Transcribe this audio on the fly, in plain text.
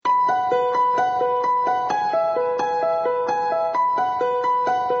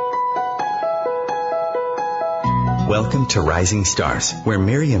Welcome to Rising Stars, where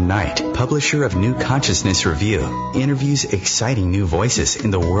Miriam Knight, publisher of New Consciousness Review, interviews exciting new voices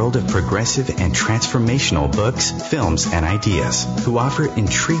in the world of progressive and transformational books, films, and ideas, who offer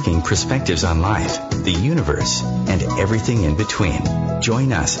intriguing perspectives on life, the universe, and everything in between.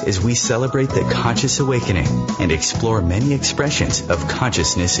 Join us as we celebrate the conscious awakening and explore many expressions of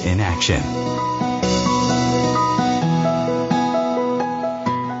consciousness in action.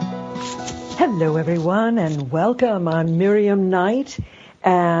 Hello, everyone, and welcome. I'm Miriam Knight,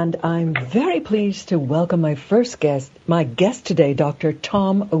 and I'm very pleased to welcome my guest today, Dr.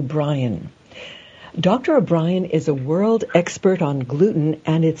 Tom O'Brien. Dr. O'Brien is a world expert on gluten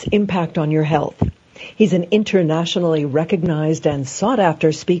and its impact on your health. He's an internationally recognized and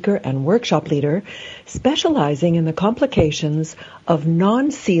sought-after speaker and workshop leader, specializing in the complications of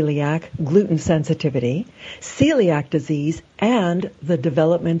non-celiac gluten sensitivity, celiac disease, and the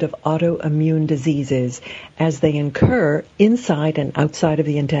development of autoimmune diseases as they occur inside and outside of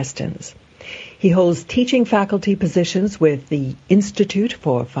the intestines. He holds teaching faculty positions with the Institute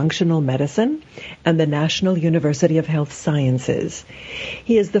for Functional Medicine and the National University of Health Sciences.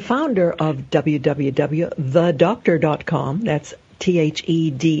 He is the founder of www.thedoctor.com, that's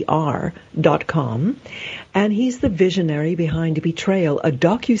THEDR.com, and he's the visionary behind Betrayal, a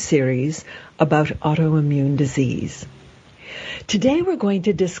docuseries about autoimmune disease. Today we're going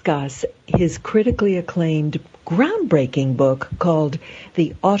to discuss his critically acclaimed, groundbreaking book called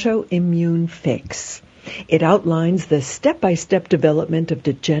The Autoimmune Fix. It outlines the step-by-step development of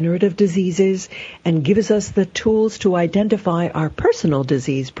degenerative diseases and gives us the tools to identify our personal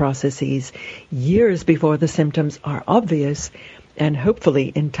disease processes years before the symptoms are obvious and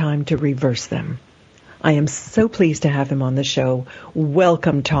hopefully in time to reverse them. I am so pleased to have him on the show.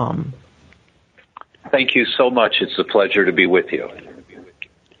 Welcome, Tom. Thank you so much. It's a pleasure to be with you.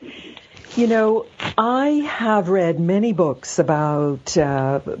 You know, I have read many books about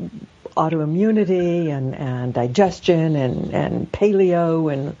autoimmunity and digestion and paleo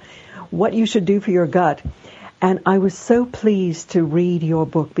and what you should do for your gut. And I was so pleased to read your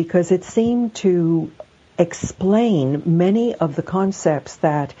book because it seemed to explain many of the concepts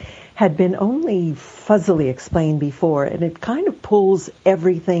that had been only fuzzily explained before, and it kind of pulls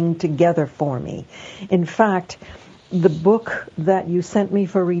everything together for me. In fact, the book that you sent me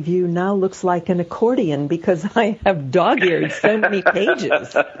for review now looks like an accordion because I have dog-eared so many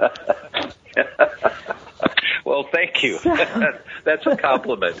pages. Well, thank you. That's a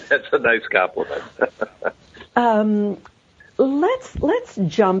compliment. That's a nice compliment. Let's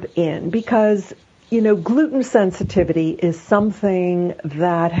jump in because, you know, gluten sensitivity is something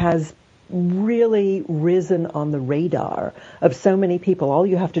that has really risen on the radar of so many people. All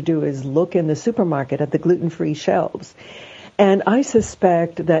you have to do is look in the supermarket at the gluten-free shelves. And I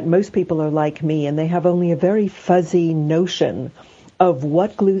suspect that most people are like me, and they have only a very fuzzy notion of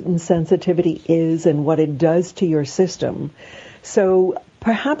what gluten sensitivity is and what it does to your system. So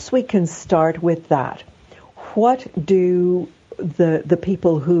perhaps we can start with that. What do the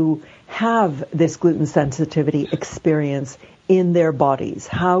people who have this gluten sensitivity experience in their bodies?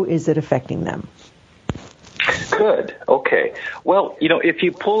 How is it affecting them? Good. Okay. Well, you know, if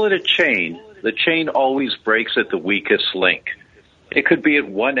you pull at a chain, the chain always breaks at the weakest link. It could be at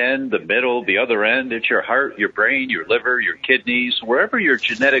one end, the middle, the other end. It's your heart, your brain, your liver, your kidneys, wherever your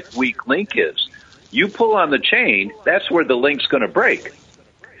genetic weak link is. You pull on the chain, that's where the link's going to break.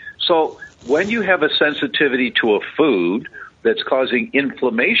 So when you have a sensitivity to a food that's causing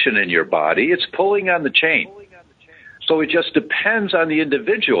inflammation in your body, it's pulling on the chain. So it just depends on the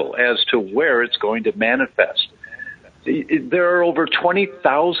individual as to where it's going to manifest. There are over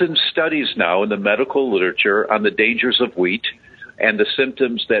 20,000 studies now in the medical literature on the dangers of wheat and the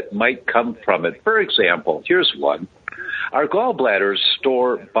symptoms that might come from it. For example, here's one. Our gallbladders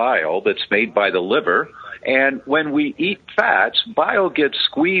store bile that's made by the liver, and when we eat fats, bile gets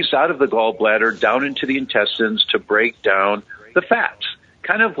squeezed out of the gallbladder down into the intestines to break down the fats.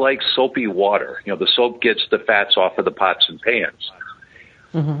 Kind of like soapy water. You know, the soap gets the fats off of the pots and pans.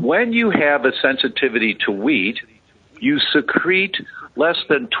 Mm-hmm. When you have a sensitivity to wheat, you secrete less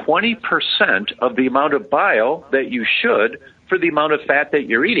than 20% of the amount of bile that you should for the amount of fat that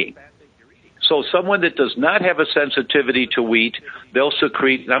you're eating. So someone that does not have a sensitivity to wheat, they'll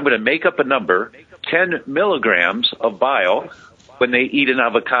secrete, and I'm going to make up a number, 10 milligrams of bile when they eat an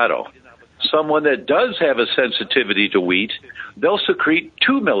avocado. Someone that does have a sensitivity to wheat, they'll secrete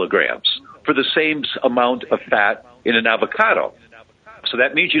 2 milligrams for the same amount of fat in an avocado. So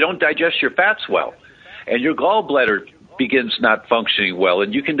that means you don't digest your fats well, and your gallbladder begins not functioning well,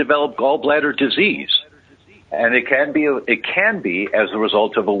 and you can develop gallbladder disease. And it can be as a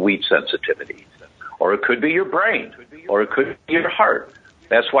result of a wheat sensitivity. or it could be your brain, or it could be your heart.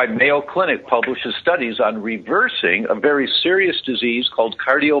 That's why Mayo Clinic publishes studies on reversing a very serious disease called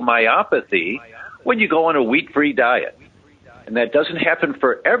cardiomyopathy when you go on a wheat-free diet. And that doesn't happen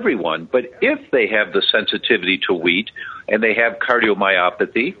for everyone, but if they have the sensitivity to wheat and they have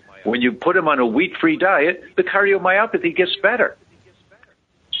cardiomyopathy, when you put them on a wheat-free diet, the cardiomyopathy gets better.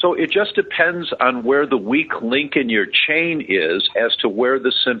 So it just depends on where the weak link in your chain is as to where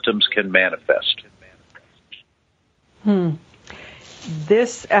the symptoms can manifest.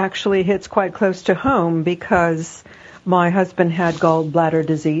 This actually hits quite close to home because my husband had gallbladder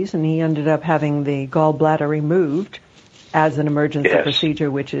disease and he ended up having the gallbladder removed as an emergency procedure,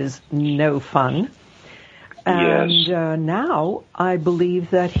 which is no fun. And now I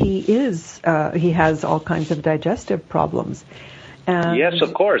believe that he has all kinds of digestive problems. And yes,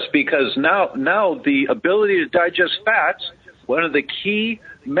 of course, because now the ability to digest fats, one of the key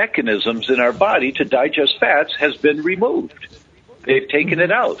mechanisms in our body to digest fats, has been removed. They've taken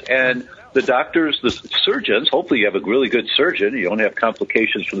it out. And the doctors, the surgeons, hopefully you have a really good surgeon, you don't have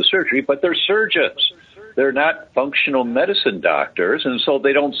complications from the surgery, but they're surgeons. They're not functional medicine doctors, and so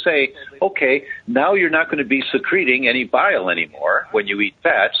they don't say, okay, now you're not going to be secreting any bile anymore when you eat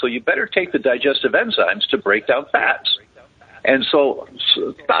fat, so you better take the digestive enzymes to break down fats. And so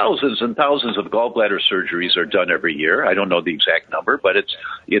thousands and thousands of gallbladder surgeries are done every year. I don't know the exact number, but it's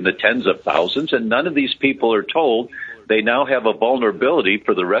in the tens of thousands, and none of these people are told they now have a vulnerability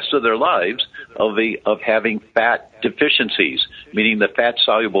for the rest of their lives of having fat deficiencies, meaning the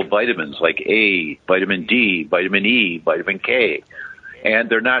fat-soluble vitamins like A, vitamin D, vitamin E, vitamin K. And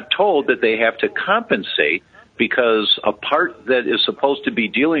they're not told that they have to compensate because a part that is supposed to be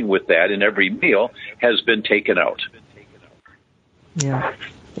dealing with that in every meal has been taken out. Yeah,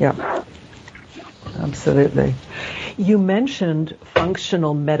 absolutely. You mentioned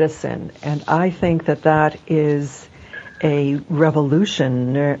functional medicine, and I think that is a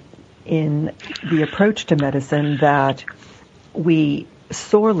revolution in the approach to medicine that we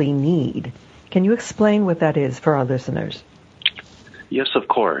sorely need. Can you explain what that is for our listeners? Yes, of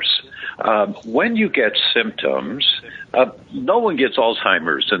course. When you get symptoms, no one gets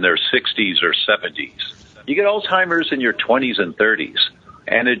Alzheimer's in their 60s or 70s. You get Alzheimer's in your 20s and 30s,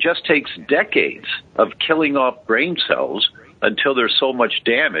 and it just takes decades of killing off brain cells until there's so much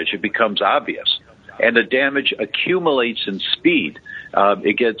damage it becomes obvious. And the damage accumulates in speed.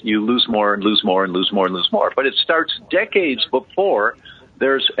 You lose more and lose more and lose more and lose more. But it starts decades before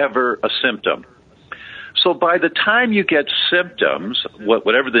there's ever a symptom. So by the time you get symptoms,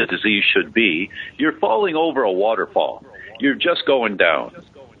 whatever the disease should be, you're falling over a waterfall. You're just going down.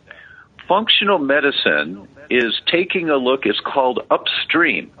 Functional medicine is taking a look. It's called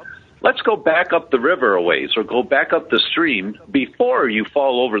upstream. Let's go back up the river a ways or go back up the stream before you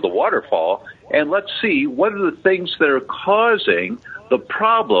fall over the waterfall, and let's see what are the things that are causing the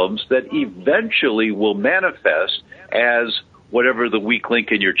problems that eventually will manifest as whatever the weak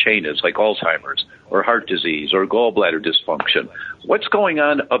link in your chain is, like Alzheimer's or heart disease or gallbladder dysfunction. What's going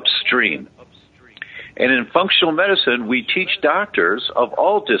on upstream? And in functional medicine, we teach doctors of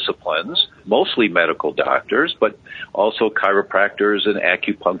all disciplines, mostly medical doctors, but also chiropractors and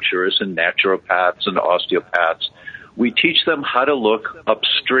acupuncturists and naturopaths and osteopaths. We teach them how to look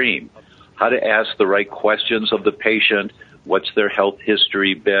upstream, how to ask the right questions of the patient, what's their health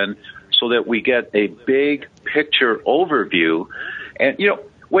history been, so that we get a big picture overview. And,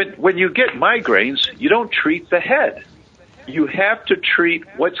 when you get migraines, you don't treat the head. You have to treat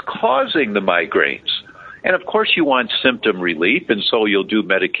what's causing the migraines. And, of course, you want symptom relief, and so you'll do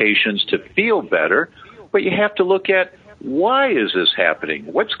medications to feel better. But you have to look at, why is this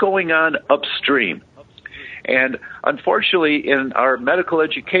happening? What's going on upstream? And, unfortunately, in our medical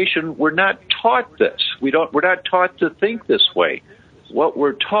education, we're not taught this. We're not taught to think this way. What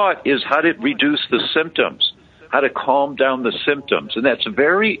we're taught is how to reduce the symptoms, how to calm down the symptoms. And that's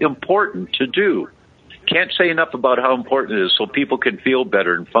very important to do. Can't say enough about how important it is so people can feel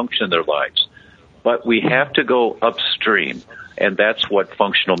better and function in their lives. But we have to go upstream, and that's what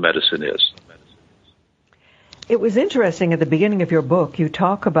functional medicine is. It was interesting at the beginning of your book, you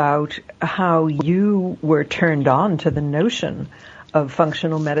talk about how you were turned on to the notion of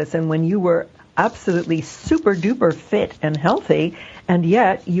functional medicine when you were absolutely super duper fit and healthy, and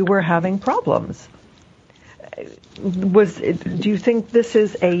yet you were having problems. Do you think this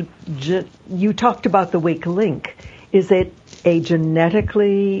is you talked about the weak link. Is it a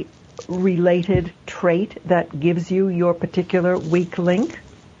genetically related trait that gives you your particular weak link?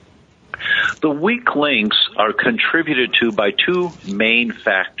 The weak links are contributed to by two main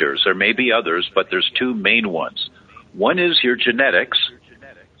factors. There may be others, but there's two main ones. One is your genetics,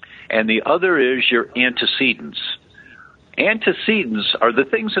 and the other is your antecedents. Antecedents are the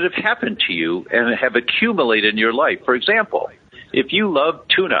things that have happened to you and have accumulated in your life. For example, if you love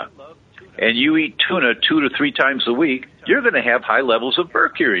tuna and you eat tuna 2 to 3 times a week, you're going to have high levels of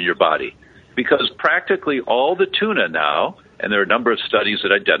mercury in your body, because practically all the tuna now, and there are a number of studies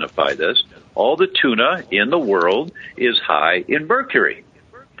that identify this, all the tuna in the world is high in mercury.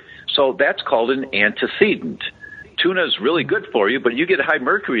 So that's called an antecedent. Tuna is really good for you, but you get high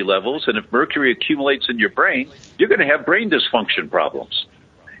mercury levels, and if mercury accumulates in your brain, you're going to have brain dysfunction problems.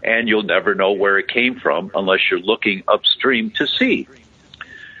 And you'll never know where it came from unless you're looking upstream to see.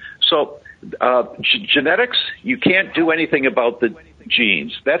 So genetics, you can't do anything about the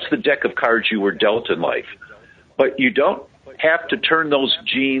genes. That's the deck of cards you were dealt in life. But you don't have to turn those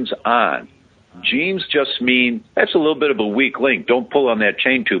genes on. Genes just mean that's a little bit of a weak link. Don't pull on that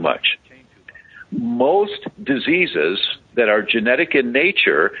chain too much. Most diseases that are genetic in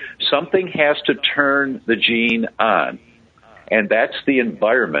nature, something has to turn the gene on. And that's the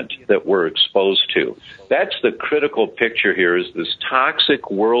environment that we're exposed to. That's the critical picture here, is this toxic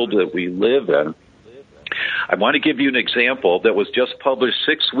world that we live in. I want to give you an example that was just published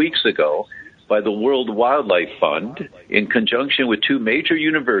 6 weeks ago by the World Wildlife Fund in conjunction with 2 major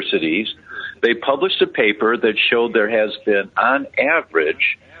universities. They published a paper that showed there has been, on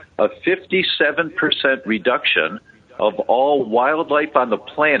average, a 57% reduction of all wildlife on the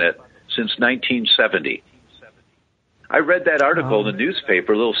planet since 1970. I read that article in the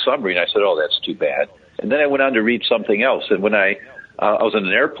newspaper, a little summary, and I said, oh, that's too bad. And then I went on to read something else. And when I was in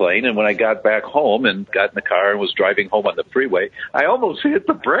an airplane, and when I got back home and got in the car and was driving home on the freeway, I almost hit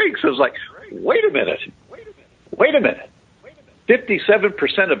the brakes. I was like, wait a minute.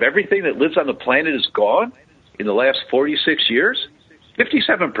 57% of everything that lives on the planet is gone in the last 46 years?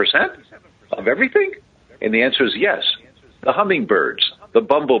 57% of everything? And the answer is yes. The hummingbirds, the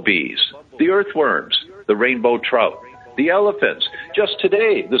bumblebees, the earthworms, the rainbow trout, the elephants. Just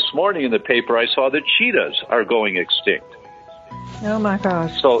today, this morning in the paper, I saw that cheetahs are going extinct. Oh, my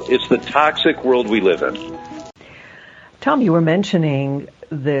gosh. So it's the toxic world we live in. Tom, you were mentioning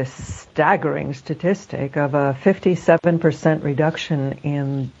this staggering statistic of a 57% reduction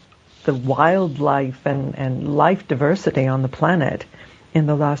in the wildlife and life diversity on the planet in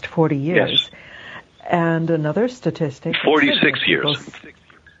the last 40 years. Yes. And another statistic... 46 years.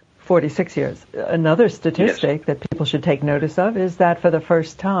 46 years. Another statistic that people should take notice of is that for the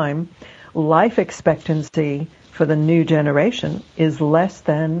first time, life expectancy for the new generation is less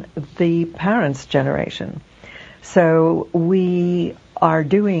than the parents' generation. So we are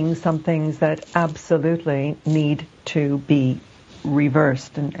doing some things that absolutely need to be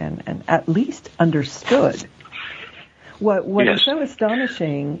reversed and at least understood. What is so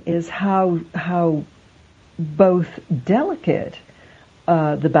astonishing is how both delicate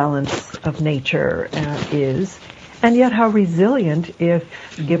the balance of nature is, and yet how resilient if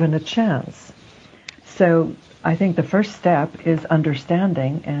given a chance. So I think the first step is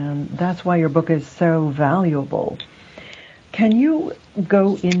understanding, and that's why your book is so valuable. Can you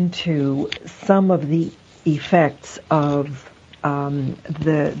go into some of the effects of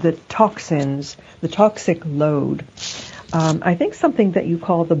the toxins, the toxic load? I think something that you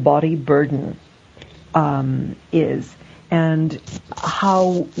call the body burden is, and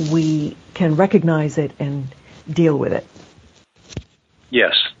how we can recognize it and deal with it.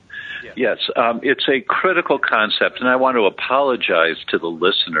 Yes. It's a critical concept, and I want to apologize to the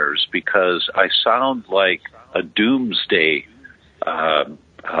listeners because I sound like a doomsday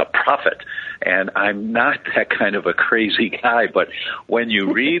prophet, and I'm not that kind of a crazy guy. But when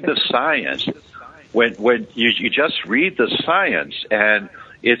you read the science, when you just read the science, and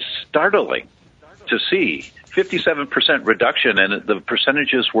it's startling to see 57% reduction, and the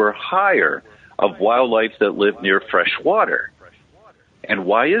percentages were higher of wildlife that live near fresh water. And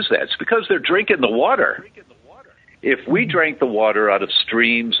why is that? It's because they're drinking the water. If we drank the water out of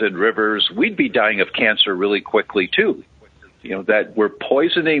streams and rivers, we'd be dying of cancer really quickly too. You know, that we're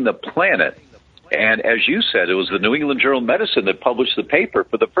poisoning the planet. And as you said, it was the New England Journal of Medicine that published the paper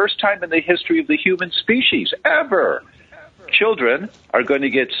for the first time in the history of the human species ever. Children are going to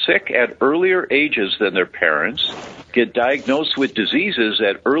get sick at earlier ages than their parents, get diagnosed with diseases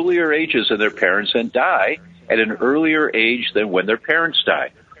at earlier ages than their parents, and die at an earlier age than when their parents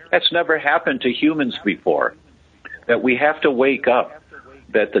die. That's never happened to humans before. That we have to wake up,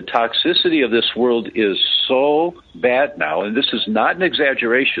 that the toxicity of this world is so bad now, and this is not an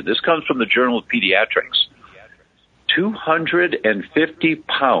exaggeration. This comes from the Journal of Pediatrics. 250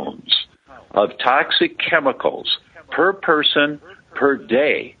 pounds of toxic chemicals per person per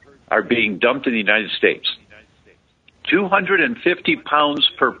day are being dumped in the United States. 250 pounds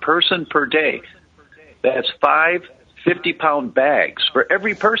per person per day. That's 5 50-pound bags for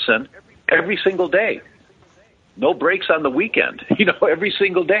every person every single day. No breaks on the weekend. Every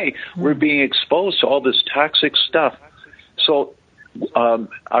single day we're being exposed to all this toxic stuff. So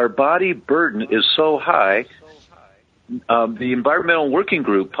our body burden is so high. The Environmental Working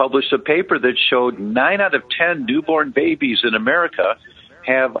Group published a paper that showed 9 out of 10 newborn babies in America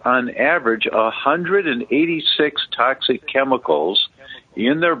have on average 186 toxic chemicals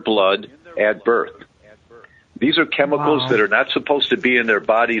in their blood at birth. These are chemicals that are not supposed to be in their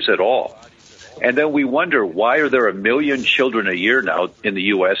bodies at all. And then we wonder, why are there 1 million children a year now in the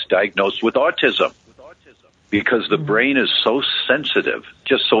U.S. diagnosed with autism? Because the brain is so sensitive,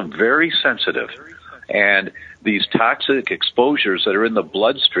 just so very sensitive. And these toxic exposures that are in the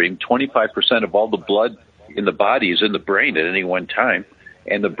bloodstream, 25% of all the blood in the body is in the brain at any one time,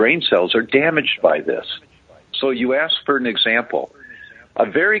 and the brain cells are damaged by this. So you asked for an example. A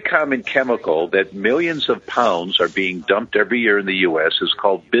very common chemical that millions of pounds are being dumped every year in the U.S. is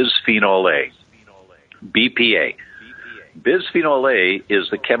called bisphenol A, BPA. Bisphenol A is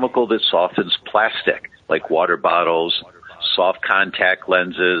the chemical that softens plastic, like water bottles, soft contact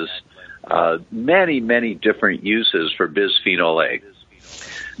lenses, many, many different uses for bisphenol A.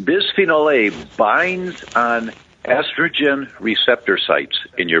 Bisphenol A binds on estrogen receptor sites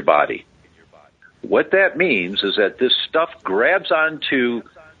in your body. What that means is that this stuff grabs onto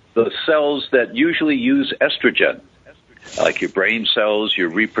the cells that usually use estrogen, like your brain cells, your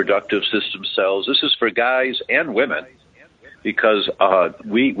reproductive system cells. This is for guys and women, because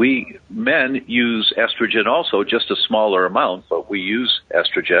we men use estrogen also, just a smaller amount, but we use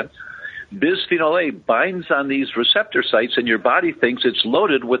estrogen. Bisphenol A binds on these receptor sites, and your body thinks it's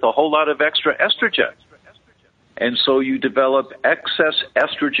loaded with a whole lot of extra estrogen. And so you develop excess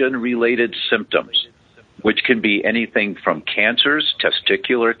estrogen-related symptoms, which can be anything from cancers,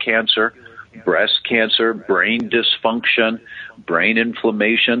 testicular cancer, breast cancer, brain dysfunction, brain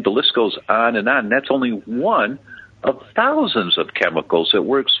inflammation. The list goes on and on. That's only one of thousands of chemicals that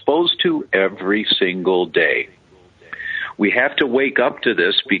we're exposed to every single day. We have to wake up to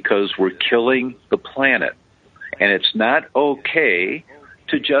this because we're killing the planet. And it's not okay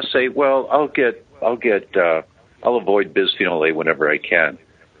to just say, well, I'll avoid bisphenol A whenever I can.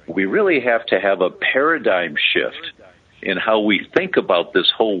 We really have to have a paradigm shift in how we think about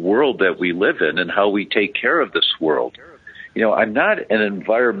this whole world that we live in and how we take care of this world. I'm not an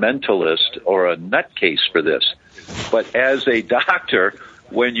environmentalist or a nutcase for this, but as a doctor,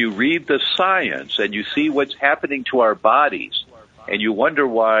 when you read the science and you see what's happening to our bodies, and you wonder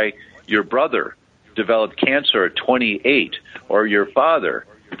why your brother developed cancer at 28, or your father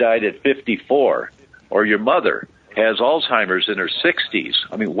died at 54, or your mother has Alzheimer's in her 60s.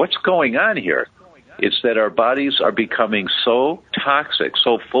 I mean, what's going on here? It's that our bodies are becoming so toxic,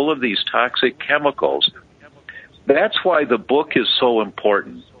 so full of these toxic chemicals. That's why the book is so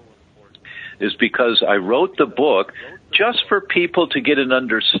important, is because I wrote the book just for people to get an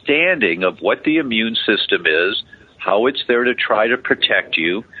understanding of what the immune system is, how it's there to try to protect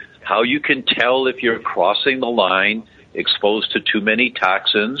you, how you can tell if you're crossing the line, exposed to too many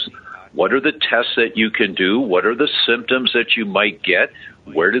toxins. What are the tests that you can do? What are the symptoms that you might get?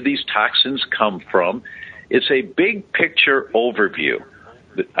 Where do these toxins come from? It's a big picture overview.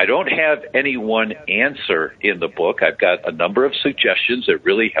 I don't have any one answer in the book. I've got a number of suggestions that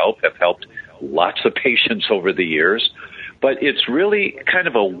really have helped lots of patients over the years. But it's really kind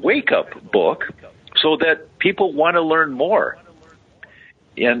of a wake-up book so that people want to learn more.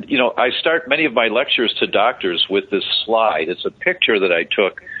 And, I start many of my lectures to doctors with this slide. It's a picture that I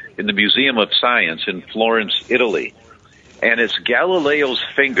took in the Museum of Science in Florence, Italy. And it's Galileo's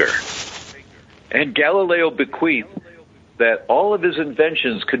finger. And Galileo bequeathed that all of his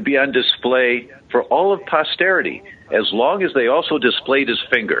inventions could be on display for all of posterity, as long as they also displayed his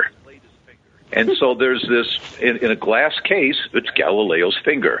finger. And so there's this, in a glass case, it's Galileo's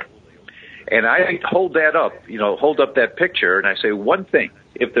finger. And I hold that up, hold up that picture, and I say, one thing.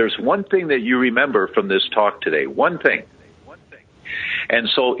 If there's one thing that you remember from this talk today, one thing. And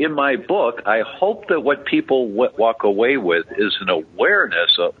so in my book, I hope that what people walk away with is an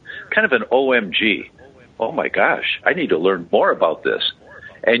awareness of kind of an OMG. Oh, my gosh, I need to learn more about this.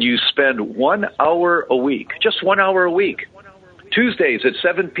 And you spend 1 hour a week, just 1 hour a week, Tuesdays at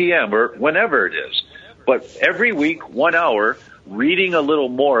 7 p.m. or whenever it is. But every week, 1 hour, reading a little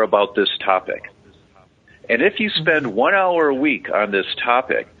more about this topic. And if you spend 1 hour a week on this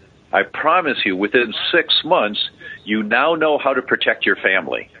topic, I promise you, within 6 months, you now know how to protect your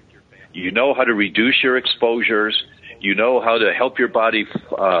family. You know how to reduce your exposures. You know how to help your body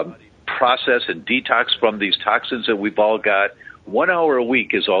process and detox from these toxins that we've all got. 1 hour a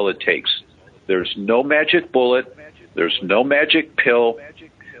week is all it takes. There's no magic bullet. There's no magic pill.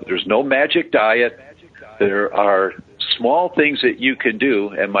 There's no magic diet. There are small things that you can do,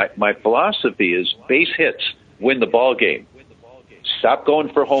 and my philosophy is base hits win the ball game. Stop going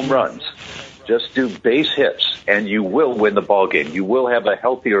for home runs. Just do base hits, and you will win the ball game. You will have a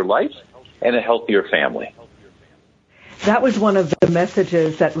healthier life and a healthier family. That was one of the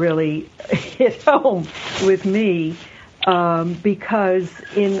messages that really hit home with me, because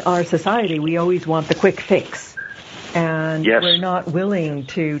in our society we always want the quick fix, and yes, we're not willing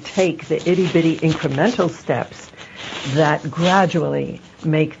to take the itty-bitty incremental steps that gradually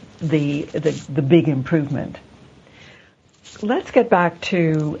make the big improvement. Let's get back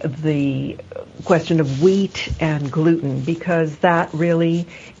to the question of wheat and gluten, because that really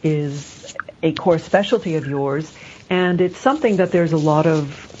is a core specialty of yours, and it's something that there's a lot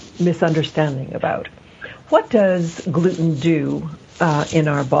of misunderstanding about. What does gluten do in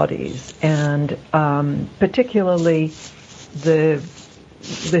our bodies, and particularly the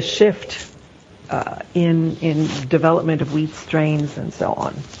shift in development of wheat strains and so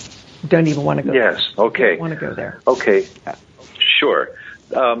on? Don't even want to go there. Yes, okay. Don't want to go there. Okay, sure.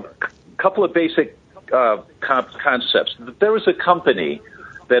 Couple of basic concepts. There was a company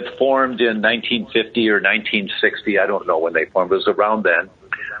that formed in 1950 or 1960. I don't know when they formed. It was around then.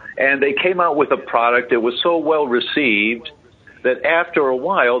 And they came out with a product that was so well received that after a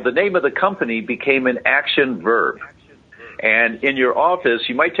while, the name of the company became an action verb. And in your office,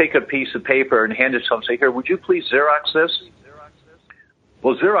 you might take a piece of paper and hand it to someone and say, here, would you please Xerox this?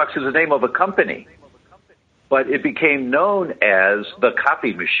 Well, Xerox is the name of a company, but it became known as the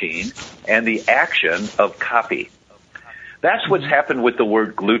copy machine and the action of copy. That's what's happened with the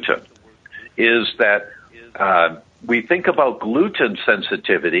word gluten, is that we think about gluten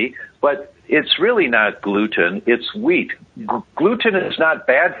sensitivity, but it's really not gluten, it's wheat. Gluten is not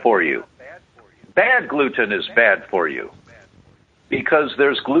bad for you. Bad gluten is bad for you, because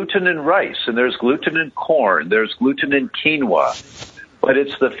there's gluten in rice, and there's gluten in corn, there's gluten in quinoa. But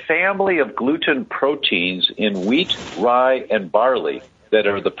it's the family of gluten proteins in wheat, rye, and barley that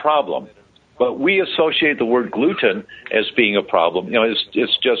are the problem. But we associate the word gluten as being a problem. You know,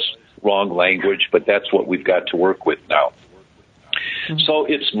 it's just wrong language, but that's what we've got to work with now. Mm-hmm. So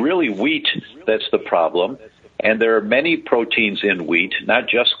it's really wheat that's the problem. And there are many proteins in wheat, not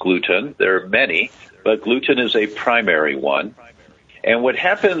just gluten. There are many, but gluten is a primary one. And what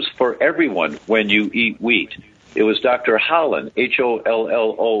happens for everyone when you eat wheat, it was Dr. Hollon,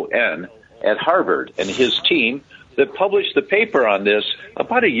 Hollon, at Harvard, and his team that published the paper on this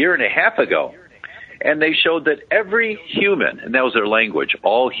about 1.5 years ago. And they showed that every human, and that was their language,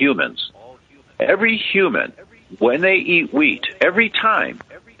 all humans, every human, when they eat wheat, every time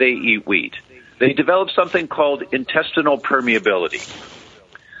they eat wheat, they develop something called intestinal permeability.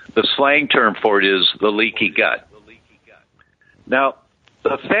 The slang term for it is the leaky gut. Now,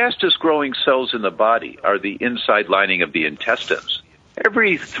 the fastest growing cells in the body are the inside lining of the intestines.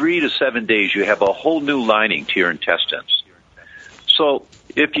 Every 3 to 7 days, you have a whole new lining to your intestines. So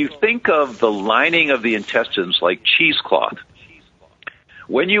if you think of the lining of the intestines like cheesecloth,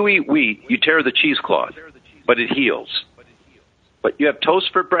 when you eat wheat, you tear the cheesecloth, but it heals. But you have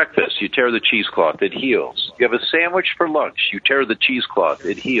toast for breakfast, you tear the cheesecloth, it heals. You have a sandwich for lunch, you tear the cheesecloth,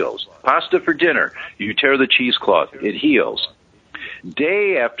 it heals. Pasta for dinner, you tear the cheesecloth, it heals.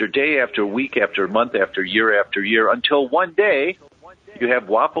 Day after day after week after month after year, until one day you have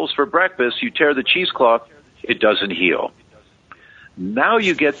waffles for breakfast, you tear the cheesecloth, it doesn't heal. Now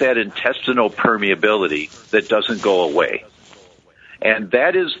you get that intestinal permeability that doesn't go away. And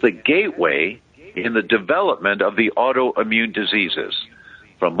that is the gateway in the development of the autoimmune diseases,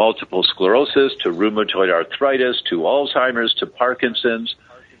 from multiple sclerosis to rheumatoid arthritis to Alzheimer's to Parkinson's.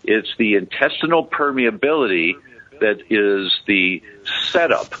 It's the intestinal permeability that is the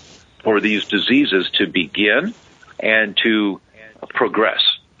setup for these diseases to begin and to progress.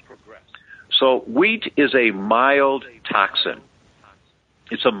 So wheat is a mild toxin.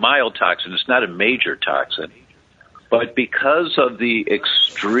 It's a mild toxin. It's not a major toxin. But because of the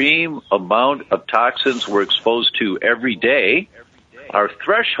extreme amount of toxins we're exposed to every day, our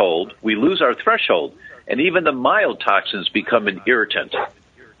threshold, we lose our threshold. And even the mild toxins become an irritant.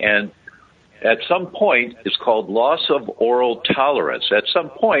 And at some point, it's called loss of oral tolerance. At some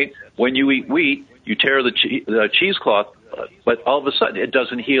point, when you eat wheat, you tear the cheesecloth, but all of a sudden it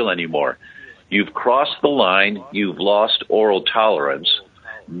doesn't heal anymore. You've crossed the line. You've lost oral tolerance.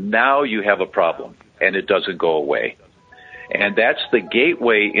 Now you have a problem, and it doesn't go away. And that's the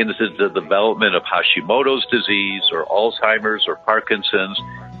gateway into the development of Hashimoto's disease or Alzheimer's or Parkinson's.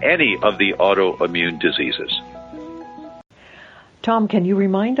 any of the autoimmune diseases. Tom, can you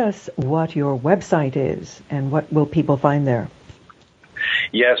remind us what your website is and what will people find there?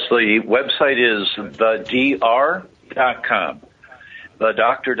 Yes, the website is thedr.com,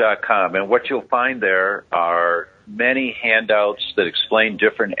 thedoctor.com, and what you'll find there are many handouts that explain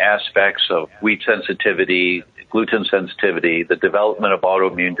different aspects of wheat sensitivity, gluten sensitivity, the development of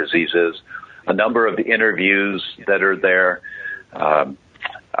autoimmune diseases, a number of interviews that are there,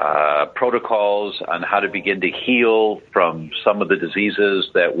 protocols on how to begin to heal from some of the diseases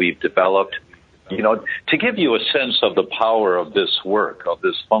that we've developed. You know, to give you a sense of the power of this work, of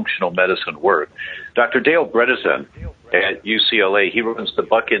this functional medicine work, Dr. Dale Bredesen at UCLA, he runs the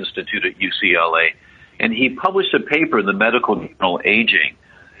Buck Institute at UCLA, and he published a paper in the medical journal Aging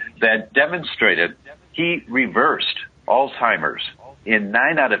that demonstrated he reversed Alzheimer's in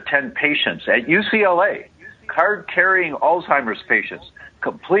 9 out of 10 patients at UCLA, card-carrying Alzheimer's patients,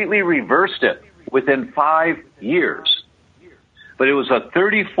 completely reversed it within 5 years. But it was a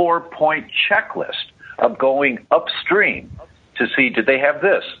 34-point checklist of going upstream to see, did they have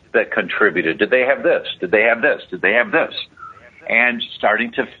this that contributed? Did they have this? Did they have this? Did they have this? And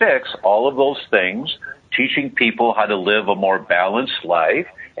starting to fix all of those things, teaching people how to live a more balanced life,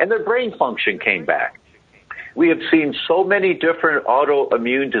 and their brain function came back. We have seen so many different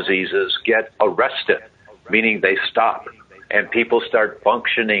autoimmune diseases get arrested, meaning they stop, and people start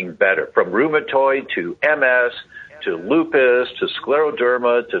functioning better, from rheumatoid to MS, to lupus, to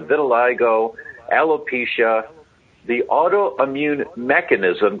scleroderma, to vitiligo, alopecia. The autoimmune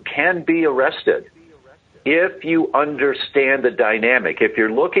mechanism can be arrested if you understand the dynamic. If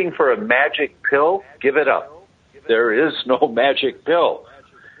you're looking for a magic pill, give it up. There is no magic pill.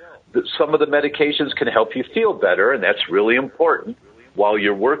 Some of the medications can help you feel better, and that's really important, while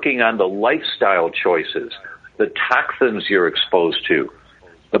you're working on the lifestyle choices, the toxins you're exposed to.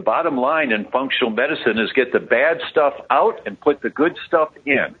 The bottom line in functional medicine is get the bad stuff out and put the good stuff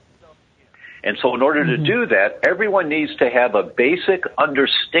in. And so in order to do that, everyone needs to have a basic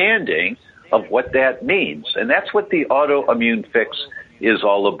understanding of what that means. And that's what the autoimmune fix is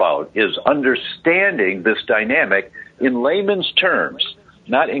all about, is understanding this dynamic in layman's terms,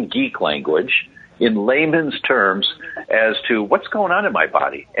 not in geek language, in layman's terms as to what's going on in my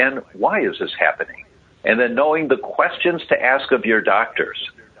body and why is this happening. And then knowing the questions to ask of your doctors,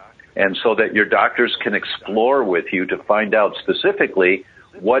 and so that your doctors can explore with you to find out specifically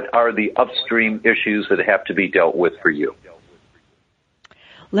what are the upstream issues that have to be dealt with for you.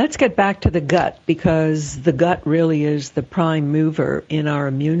 Let's get back to the gut, because the gut really is the prime mover in our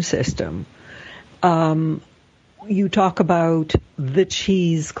immune system. You talk about the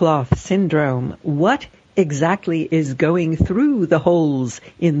cheesecloth syndrome. What exactly is going through the holes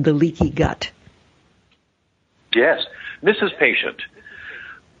in the leaky gut? Yes, Mrs. Patient,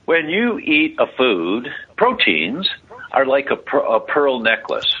 when you eat a food, proteins are like a pearl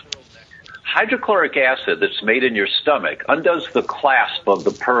necklace. Hydrochloric acid that's made in your stomach undoes the clasp of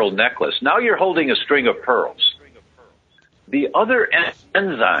the pearl necklace. Now you're holding a string of pearls. The other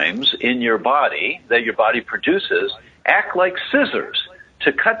enzymes in your body that your body produces act like scissors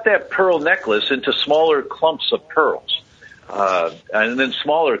to cut that pearl necklace into smaller clumps of pearls, and then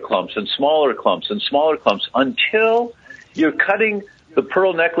smaller clumps and smaller clumps and smaller clumps until you're cutting the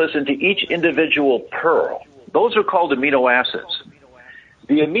pearl necklace into each individual pearl. Those are called amino acids.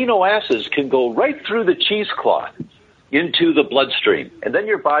 The amino acids can go right through the cheesecloth into the bloodstream, and then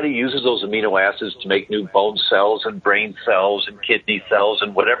your body uses those amino acids to make new bone cells and brain cells and kidney cells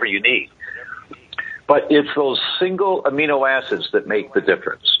and whatever you need. But it's those single amino acids that make the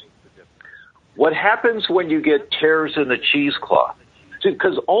difference. What happens when you get tears in the cheesecloth?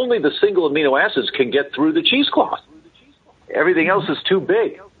 Because only the single amino acids can get through the cheesecloth. Everything else is too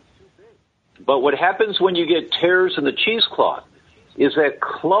big. But what happens when you get tears in the cheesecloth is that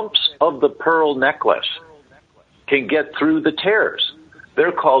clumps of the pearl necklace can get through the tears.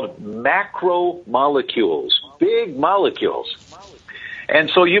 They're called macromolecules, big molecules. And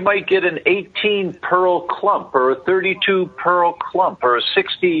so you might get an 18 pearl clump or a 32 pearl clump or a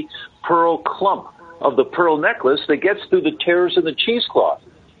 60 pearl clump of the pearl necklace that gets through the tears in the cheesecloth.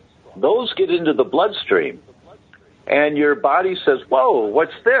 Those get into the bloodstream. And your body says, whoa,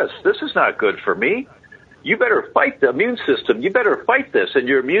 what's this? This is not good for me. You better fight the immune system. You better fight this. And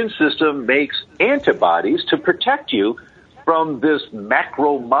your immune system makes antibodies to protect you from this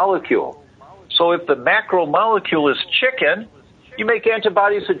macromolecule. So if the macromolecule is chicken, you make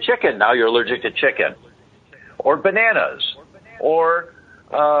antibodies to chicken. Now you're allergic to chicken. Or bananas. Or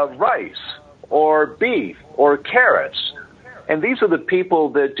rice. Or beef. Or carrots. And these are the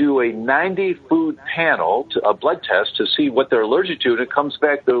people that do a 90-food panel, a blood test, to see what they're allergic to, and it comes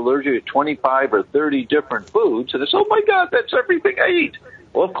back they're allergic to 25 or 30 different foods, and it's, oh my God, that's everything I eat.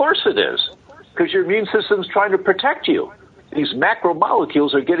 Well, of course it is, because your immune system's trying to protect you. These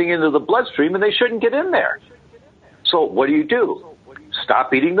macromolecules are getting into the bloodstream, and they shouldn't get in there. So what do?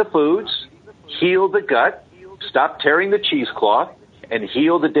 Stop eating the foods, heal the gut, stop tearing the cheesecloth, and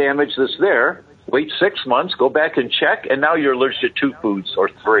heal the damage that's there. Wait 6 months, go back and check, and now you're allergic to 2 foods or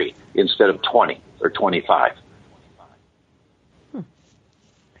 3 instead of 20 or 25.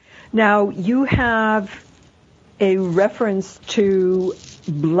 Now, you have a reference to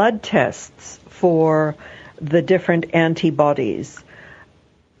blood tests for the different antibodies.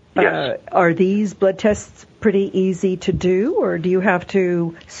 Yes. Are these blood tests pretty easy to do, or do you have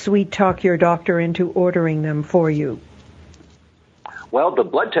to sweet talk your doctor into ordering them for you? Well, the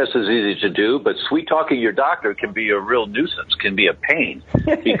blood test is easy to do, but sweet talking your doctor can be a real nuisance, can be a pain,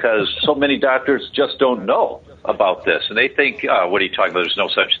 because so many doctors just don't know about this, and they think, what are you talking about? There's no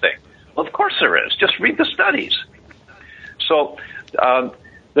such thing. Well, of course there is. Just read the studies. So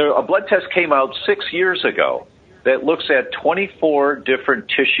a blood test came out 6 years ago that looks at 24 different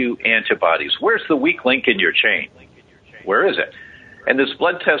tissue antibodies. Where's the weak link in your chain? Where is it? And this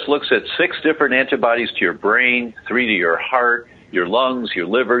blood test looks at 6 different antibodies to your brain, 3 to your heart, your lungs, your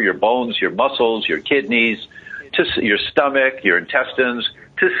liver, your bones, your muscles, your kidneys, your stomach, your intestines,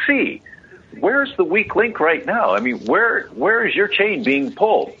 to see where's the weak link right now. I mean, where is your chain being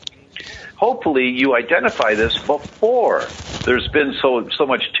pulled? Hopefully you identify this before there's been so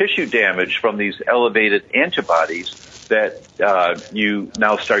much tissue damage from these elevated antibodies that you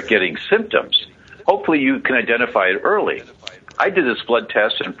now start getting symptoms. Hopefully you can identify it early. I did this blood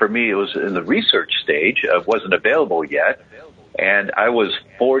test, and for me it was in the research stage. It wasn't available yet. And I was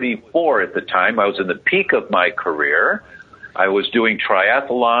 44 at the time. I was in the peak of my career. I was doing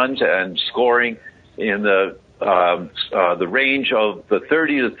triathlons and scoring in the range of the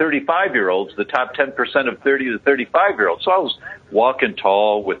 30 to 35-year-olds, the top 10% of 30 to 35-year-olds. So I was walking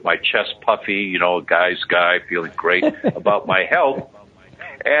tall with my chest puffy, guy's guy, feeling great about my health.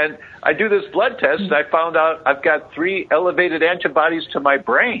 And I do this blood test, and I found out I've got 3 elevated antibodies to my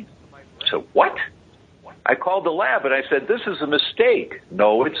brain. So what? I called the lab, and I said, this is a mistake.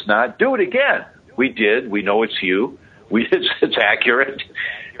 No, it's not. Do it again. We did. We know it's you. It's accurate.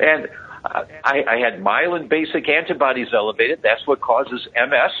 And I had myelin basic antibodies elevated. That's what causes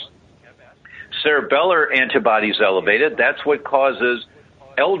MS. Cerebellar antibodies elevated. That's what causes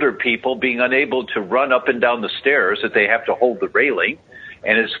elder people being unable to run up and down the stairs, that they have to hold the railing.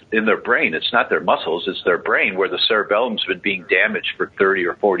 And it's in their brain. It's not their muscles. It's their brain, where the cerebellum's been being damaged for 30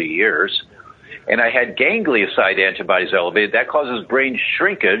 or 40 years. And I had ganglioside antibodies elevated. That causes brain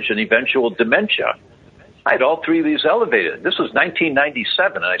shrinkage and eventual dementia. I had all 3 of these elevated. This was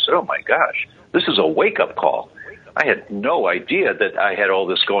 1997, and I said, oh, my gosh, this is a wake-up call. I had no idea that I had all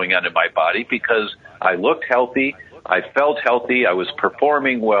this going on in my body, because I looked healthy, I felt healthy, I was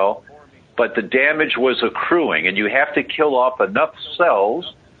performing well, but the damage was accruing, and you have to kill off enough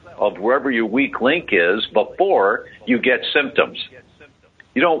cells of wherever your weak link is before you get symptoms.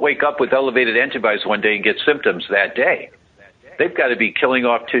 You don't wake up with elevated antibodies one day and get symptoms that day. They've got to be killing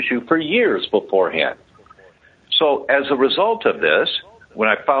off tissue for years beforehand. So as a result of this, when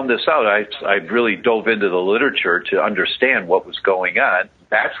I found this out, I really dove into the literature to understand what was going on.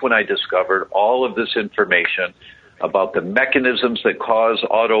 That's when I discovered all of this information about the mechanisms that cause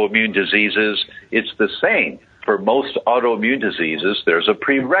autoimmune diseases. It's the same for most autoimmune diseases. There's a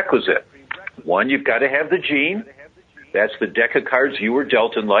prerequisite. 1, you've got to have the gene. That's the deck of cards you were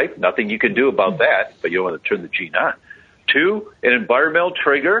dealt in life. Nothing you can do about that, but you don't want to turn the gene on. 2, an environmental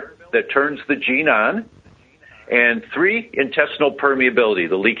trigger that turns the gene on. And 3, intestinal permeability,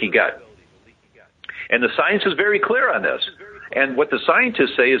 the leaky gut. And the science is very clear on this. And what the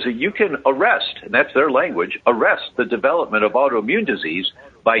scientists say is that you can arrest, and that's their language, arrest the development of autoimmune disease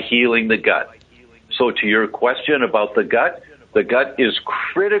by healing the gut. So to your question about the gut is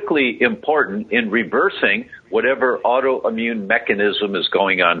critically important in reversing whatever autoimmune mechanism is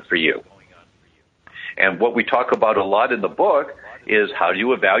going on for you. And what we talk about a lot in the book is, how do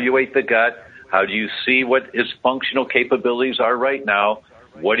you evaluate the gut? How do you see what its functional capabilities are right now?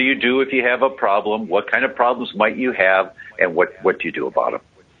 What do you do if you have a problem? What kind of problems might you have? And what do you do about them?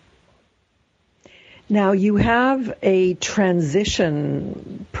 Now, you have a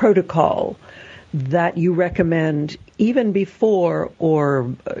transition protocol that you recommend even before,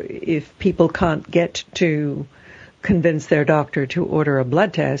 or if people can't get to convince their doctor to order a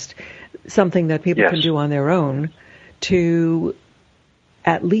blood test, something that people can do on their own to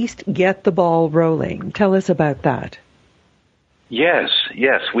at least get the ball rolling. Tell us about that. Yes.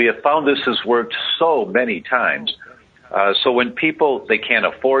 We have found this has worked so many times. So when people, they can't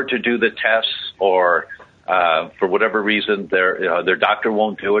afford to do the tests, or for whatever reason their doctor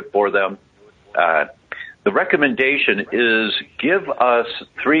won't do it for them, the recommendation is give us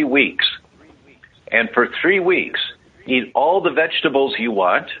 3 weeks. And for 3 weeks, eat all the vegetables you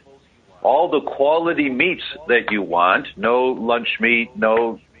want, all the quality meats that you want, no lunch meat,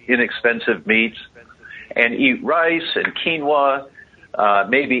 no inexpensive meats, and eat rice and quinoa,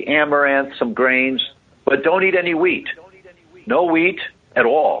 maybe amaranth, some grains, but don't eat any wheat. No wheat at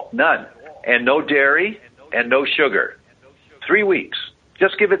all, none. And no dairy and no sugar. 3 weeks.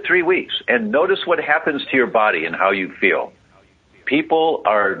 Just give it 3 weeks and notice what happens to your body and how you feel. People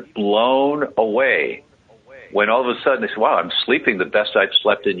are blown away when all of a sudden they say, wow, I'm sleeping the best I've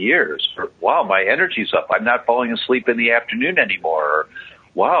slept in years. Or, wow, my energy's up. I'm not falling asleep in the afternoon anymore. Or,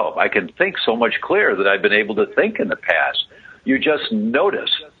 wow, I can think so much clearer than I've been able to think in the past. You just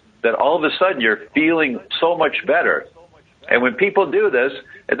notice that all of a sudden you're feeling so much better. And when people do this,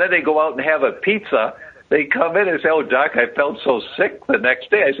 and then they go out and have a pizza, they come in and say, oh, Doc, I felt so sick the next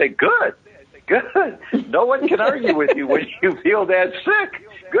day. I say, good. No one can argue with you when you feel that sick.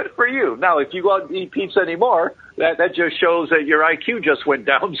 Good for you. Now, if you go out and eat pizza anymore, that just shows that your IQ just went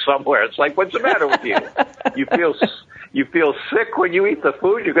down somewhere. It's like, what's the matter with you? You feel sick when you eat the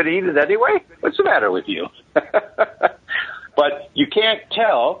food? You're going to eat it anyway? What's the matter with you? But you can't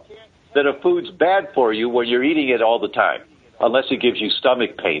tell that a food's bad for you when you're eating it all the time, unless it gives you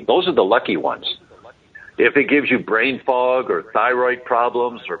stomach pain. Those are the lucky ones. If it gives you brain fog or thyroid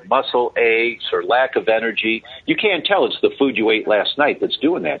problems or muscle aches or lack of energy, you can't tell it's the food you ate last night that's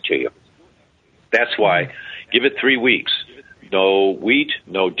doing that to you. That's why give it 3 weeks. No wheat,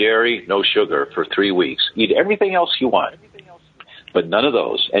 no dairy, no sugar for 3 weeks. Eat everything else you want, but none of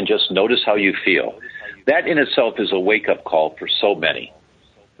those, and just notice how you feel. That in itself is a wake-up call for so many.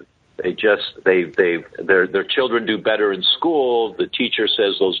 Their children do better in school. The teacher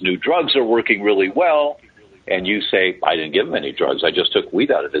says those new drugs are working really well. And you say, I didn't give him any drugs. I just took wheat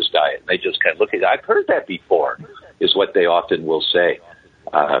out of his diet. And they just kind of look at it. I've heard that before, is what they often will say.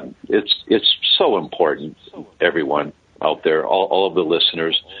 It's so important, everyone out there, all of the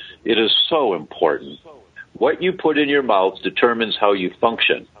listeners. It is so important. What you put in your mouth determines how you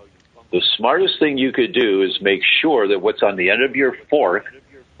function. The smartest thing you could do is make sure that what's on the end of your fork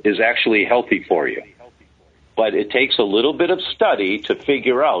is actually healthy for you. But it takes a little bit of study to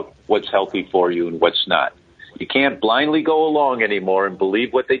figure out what's healthy for you and what's not. You can't blindly go along anymore and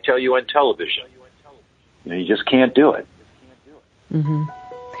believe what they tell you on television. You just can't do it. Mm-hmm.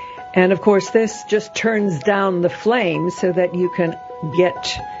 And, of course, this just turns down the flame so that you can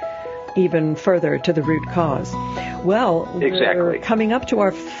get even further to the root cause. Well, exactly. We're coming up to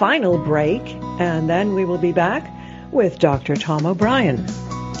our final break, and then we will be back with Dr. Tom O'Brien.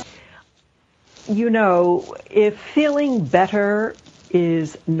 You know, if feeling better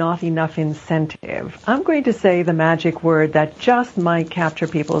is not enough incentive, I'm going to say the magic word that just might capture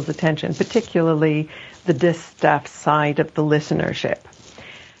people's attention, particularly the distaff side of the listenership.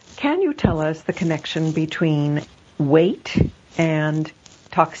 Can you tell us the connection between weight and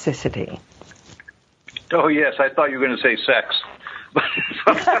toxicity? Oh, yes. I thought you were going to say sex.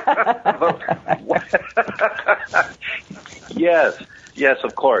 Yes,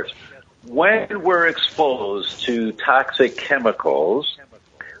 of course. When we're exposed to toxic chemicals,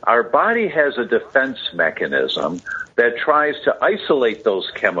 our body has a defense mechanism that tries to isolate those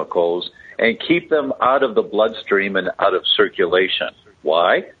chemicals and keep them out of the bloodstream and out of circulation.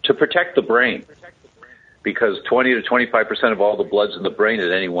 Why? To protect the brain. Because 20 to 25% of all the blood's in the brain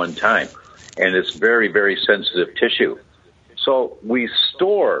at any one time. And it's very, very sensitive tissue. So we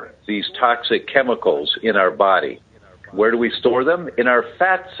store these toxic chemicals in our body. Where do we store them? In our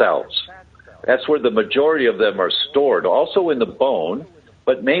fat cells. That's where the majority of them are stored. Also in the bone,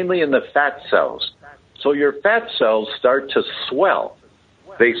 but mainly in the fat cells. So your fat cells start to swell.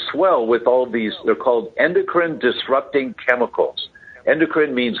 They swell with all these, they're called endocrine disrupting chemicals.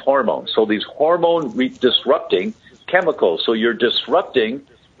 Endocrine means hormones. So these hormone disrupting chemicals. So you're disrupting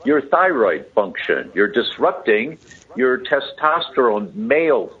your thyroid function. You're disrupting your testosterone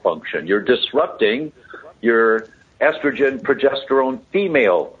male function. You're disrupting your estrogen, progesterone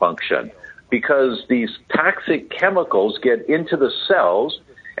female function, because these toxic chemicals get into the cells,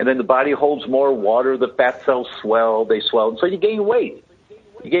 and then the body holds more water, the fat cells swell, they swell, and so you gain weight.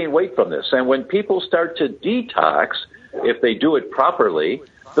 You gain weight from this. And when people start to detox, if they do it properly,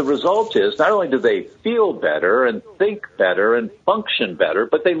 the result is not only do they feel better and think better and function better,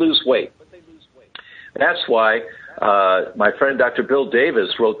 but they lose weight. That's why my friend Dr. Bill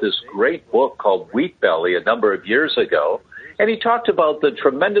Davis wrote this great book called Wheat Belly a number of years ago, And he talked about the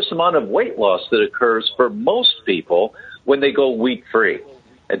tremendous amount of weight loss that occurs for most people when they go wheat-free.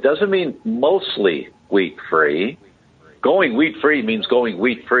 It doesn't mean mostly wheat-free. Going wheat-free means going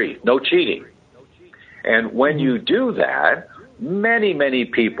wheat-free, no cheating. And when you do that, many, many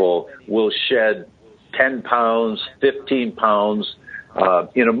people will shed 10 pounds, 15 pounds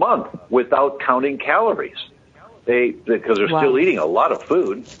in a month without counting calories. Because they're still eating a lot of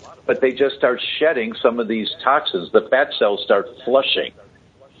food, but they just start shedding some of these toxins. The fat cells start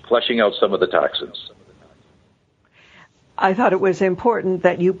flushing out some of the toxins. I thought it was important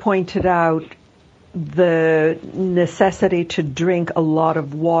that you pointed out the necessity to drink a lot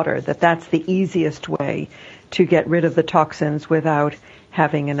of water, that's the easiest way to get rid of the toxins without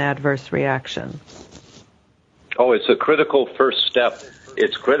having an adverse reaction. Oh, it's a critical first step.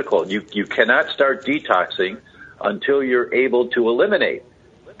 It's critical. You cannot start detoxing until you're able to eliminate,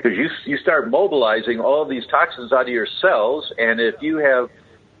 because you start mobilizing all of these toxins out of your cells, and if you have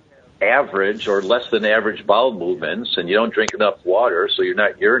average or less than average bowel movements and you don't drink enough water, so you're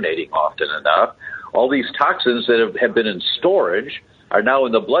not urinating often enough, all these toxins that have been in storage are now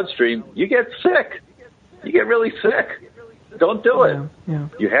in the bloodstream. You get sick. You get really sick. Don't do it. Yeah.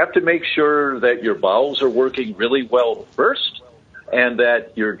 You have to make sure that your bowels are working really well first, and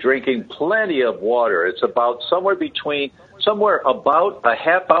that you're drinking plenty of water. It's about somewhere about a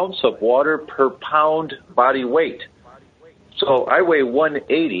half ounce of water per pound body weight. So I weigh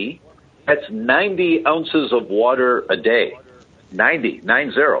 180. That's 90 ounces of water a day. 90.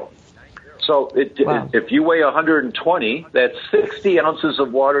 So if you weigh 120, that's 60 ounces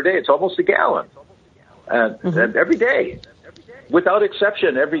of water a day. It's almost a gallon. And every day, without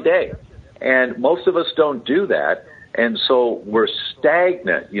exception, every day. And most of us don't do that. And so we're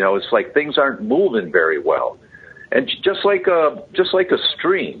stagnant. It's like things aren't moving very well. And just like a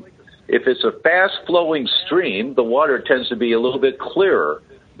stream, if it's a fast-flowing stream, the water tends to be a little bit clearer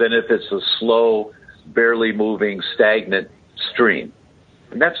than if it's a slow, barely moving, stagnant stream.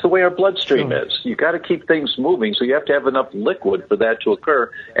 And that's the way our bloodstream is. You got to keep things moving, so you have to have enough liquid for that to occur.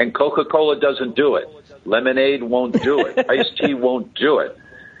 And Coca-Cola doesn't do it. Lemonade won't do it. Iced tea won't do it.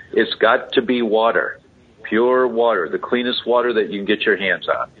 It's got to be water. Pure water, the cleanest water that you can get your hands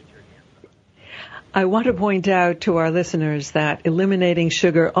on. I want to point out to our listeners that eliminating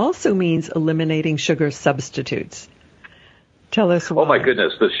sugar also means eliminating sugar substitutes. Tell us why. Oh my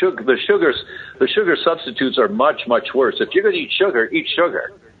goodness, the sugar substitutes are much, much worse. If you're going to eat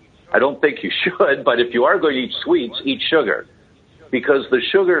sugar. I don't think you should, but if you are going to eat sweets, eat sugar. Because the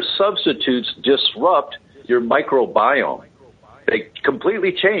sugar substitutes disrupt your microbiome. They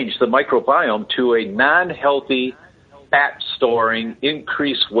completely change the microbiome to a non-healthy, fat-storing,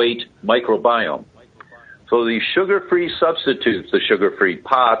 increased weight microbiome. So these sugar-free substitutes, the sugar-free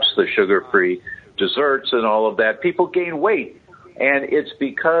pops, the sugar-free desserts and all of that, people gain weight. And it's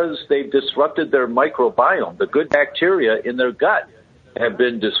because they've disrupted their microbiome. The good bacteria in their gut have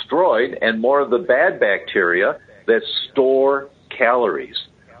been destroyed, and more of the bad bacteria that store calories.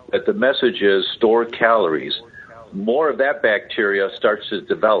 That the message is store calories. More of that bacteria starts to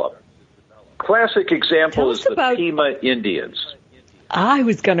develop. Classic example is the Pima Indians. I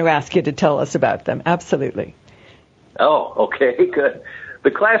was going to ask you to tell us about them. Absolutely. Oh, okay, good.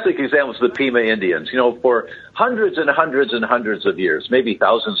 The classic example is the Pima Indians. For hundreds and hundreds and hundreds of years, maybe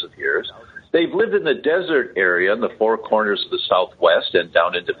thousands of years, they've lived in the desert area in the four corners of the Southwest and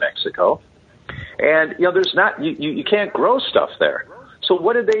down into Mexico. And, you can't grow stuff there. So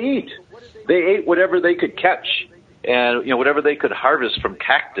what did they eat? They ate whatever they could catch and, whatever they could harvest from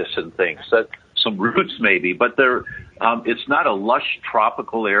cactus and things, some roots maybe, but it's not a lush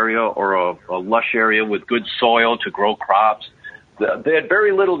tropical area or a lush area with good soil to grow crops. They had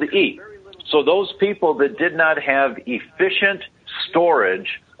very little to eat. So those people that did not have efficient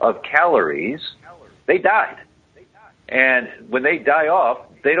storage of calories, they died. And when they die off,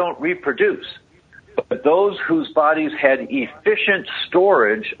 they don't reproduce. But those whose bodies had efficient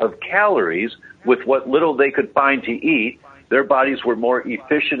storage of calories with what little they could find to eat, their bodies were more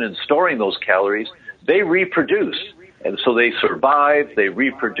efficient in storing those calories. They reproduced. And so they survived, they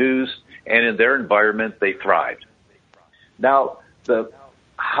reproduced, and in their environment, they thrived. Now,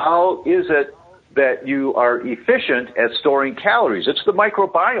 how is it that you are efficient at storing calories? It's the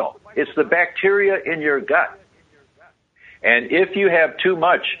microbiome. It's the bacteria in your gut. And if you have too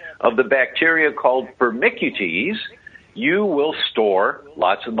much of the bacteria called Firmicutes, you will store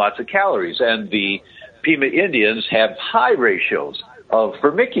lots and lots of calories. And the Pima Indians have high ratios of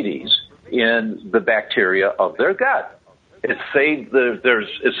Firmicutes in the bacteria of their gut. It saved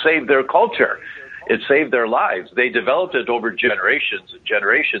their culture. It saved their lives. They developed it over generations and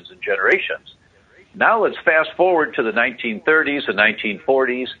generations and generations. Now let's fast forward to the 1930s and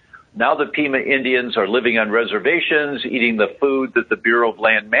 1940s. Now the Pima Indians are living on reservations, eating the food that the Bureau of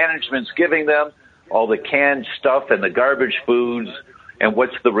Land Management's giving them, all the canned stuff and the garbage foods. And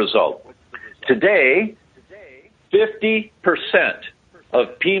what's the result? Today, 50%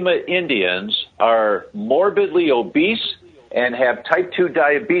 of Pima Indians are morbidly obese and have type 2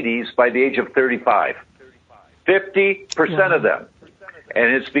 diabetes by the age of 35. 50% of them.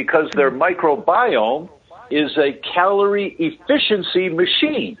 And it's because their microbiome is a calorie efficiency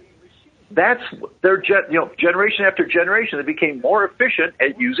machine. That's their generation after generation, they became more efficient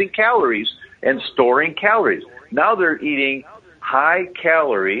at using calories and storing calories. Now they're eating high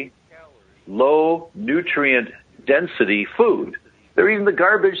calorie, low nutrient density food. They're eating the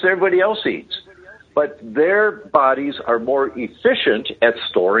garbage that everybody else eats. But their bodies are more efficient at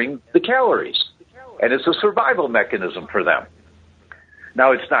storing the calories. And it's a survival mechanism for them.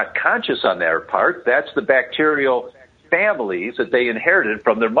 Now, it's not conscious on their part. That's the bacterial families that they inherited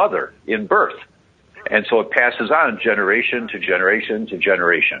from their mother in birth. And so it passes on generation to generation to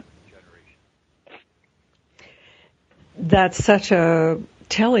generation. That's such a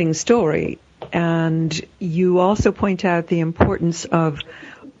telling story. And you also point out the importance of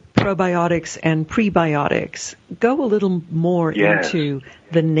probiotics and prebiotics. Go a little more into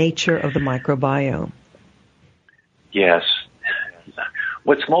the nature of the microbiome. Yes.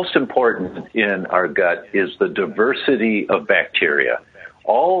 What's most important in our gut is the diversity of bacteria.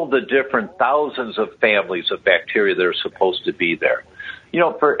 All the different thousands of families of bacteria that are supposed to be there. You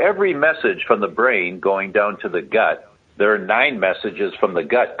know, for every message from the brain going down to the gut, there are 9 messages from the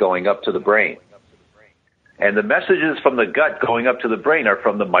gut going up to the brain. And the messages from the gut going up to the brain are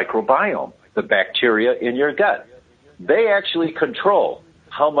from the microbiome, the bacteria in your gut. They actually control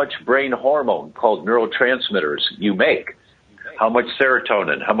how much brain hormone called neurotransmitters you make, how much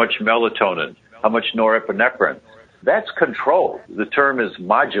serotonin, how much melatonin, how much norepinephrine. That's controlled. The term is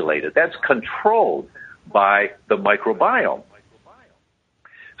modulated. That's controlled by the microbiome.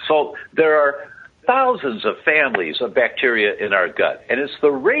 So there are thousands of families of bacteria in our gut, and it's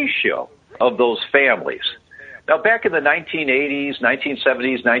the ratio of those families. Now, back in the 1980s,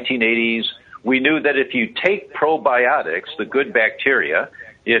 1970s, 1980s, we knew that if you take probiotics, the good bacteria,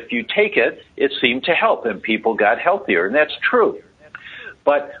 if you take it, it seemed to help, and people got healthier, and that's true.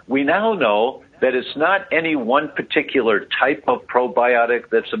 But we now know that it's not any one particular type of probiotic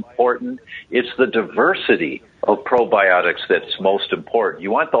that's important. It's the diversity of probiotics that's most important.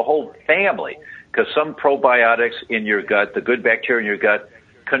 You want the whole family, because some probiotics in your gut, the good bacteria in your gut,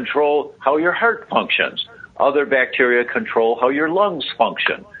 control how your heart functions. Other bacteria control how your lungs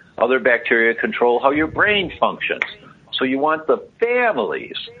function. Other bacteria control how your brain functions. So you want the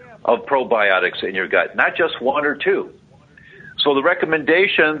families of probiotics in your gut, not just 1 or 2. So the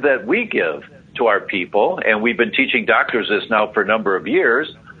recommendation that we give to our people, and we've been teaching doctors this now for a number of years,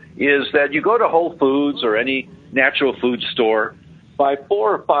 is that you go to Whole Foods or any natural food store, buy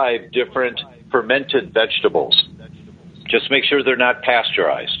 4 or 5 different fermented vegetables. Just make sure they're not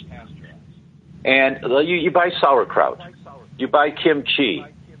pasteurized. And you buy sauerkraut, you buy kimchi,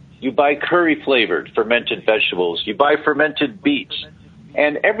 you buy curry-flavored fermented vegetables, you buy fermented beets.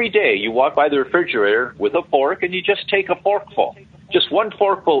 And every day you walk by the refrigerator with a fork and you just take a forkful, just 1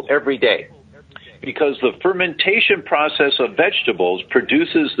 forkful every day. Because the fermentation process of vegetables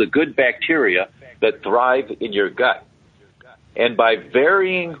produces the good bacteria that thrive in your gut. And by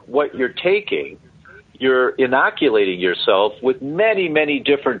varying what you're taking, you're inoculating yourself with many, many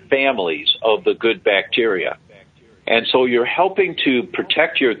different families of the good bacteria. And so you're helping to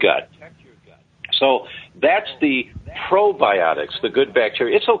protect your gut. So that's the probiotics, the good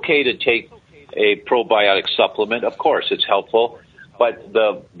bacteria. It's okay to take a probiotic supplement. Of course, it's helpful. But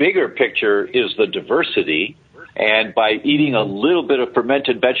the bigger picture is the diversity. And by eating a little bit of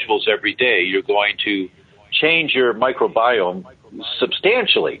fermented vegetables every day, you're going to change your microbiome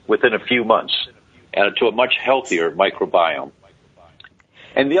substantially within a few months and to a much healthier microbiome.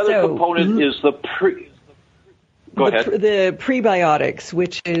 And the other component is the the prebiotics,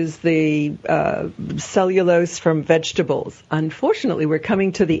 which is the cellulose from vegetables. Unfortunately, we're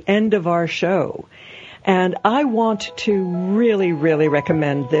coming to the end of our show. And I want to really, really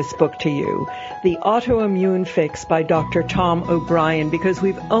recommend this book to you, The Autoimmune Fix by Dr. Tom O'Brien, because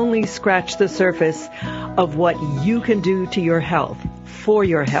we've only scratched the surface of what you can do to your health, for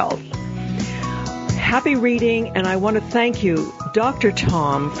your health. Happy reading, and I want to thank you, Dr.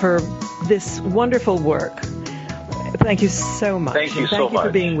 Tom, for this wonderful work. Thank you so much. Thank you so much. Thank you for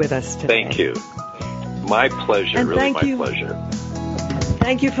being with us today. Thank you. My pleasure, and really my pleasure.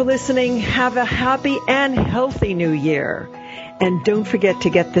 Thank you for listening. Have a happy and healthy new year. And don't forget to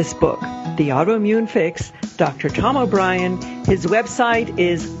get this book, The Autoimmune Fix, Dr. Tom O'Brien. His website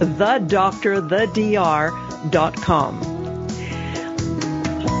is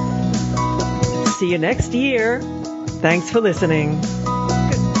thedoctorthedr.com. See you next year. Thanks for listening.